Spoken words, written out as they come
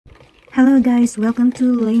Hello guys, welcome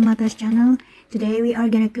to Mata's channel. Today we are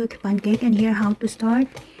gonna cook pancake, and here how to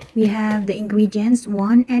start. We have the ingredients: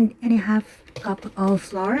 1.5 cup of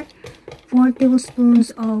flour, 4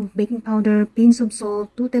 tablespoons of baking powder, pinch of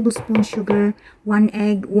salt, 2 tablespoons sugar, 1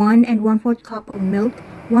 egg, 1 1/4 cup of milk,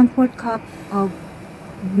 1/4 cup of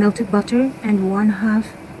melted butter, and 1/2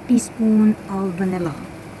 teaspoon of vanilla.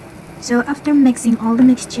 So after mixing all the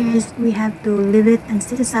mixtures, we have to leave it and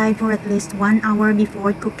set aside for at least 1 hour before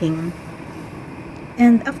cooking.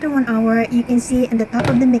 And after 1 hour, you can see in the top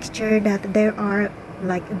of the mixture that there are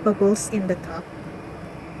like bubbles in the top.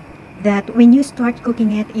 That when you start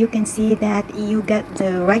cooking it, you can see that you get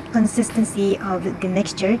the right consistency of the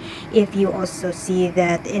mixture. If you also see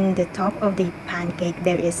that in the top of the pancake,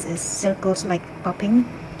 there is circles like popping,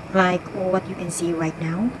 like what you can see right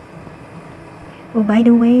now. Oh, by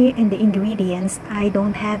the way, in the ingredients, I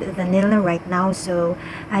don't have vanilla right now, so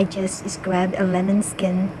I just grabbed a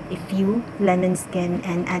few lemon skin,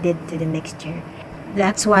 and added to the mixture.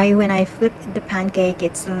 That's why when I flipped the pancake,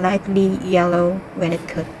 it's lightly yellow when it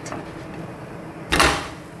cooked.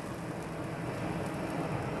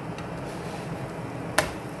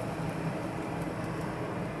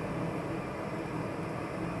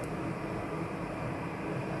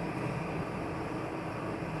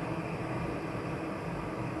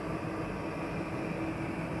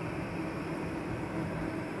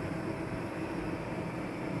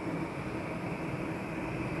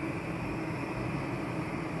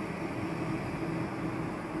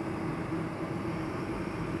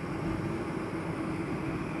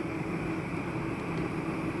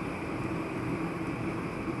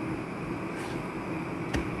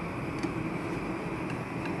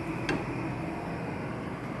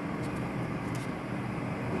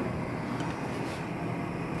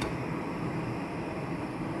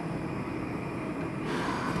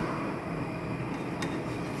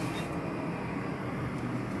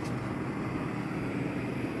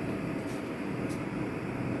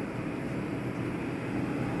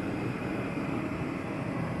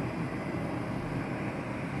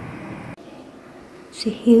 So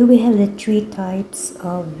here we have the 3 types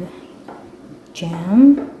of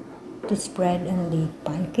jam to spread on the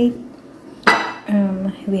pancake.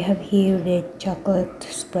 We have here the chocolate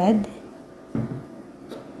spread,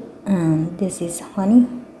 and this is honey,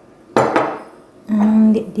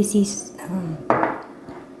 and this is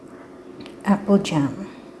apple jam,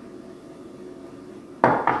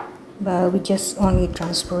 but we just only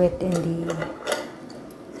transfer it in the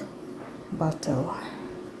bottle.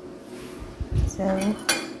 So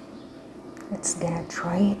let's gonna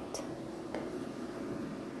try it.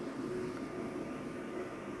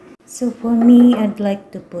 So for me, I'd like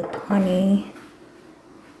to put honey,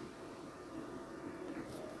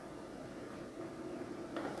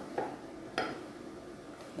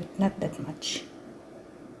 but not that much.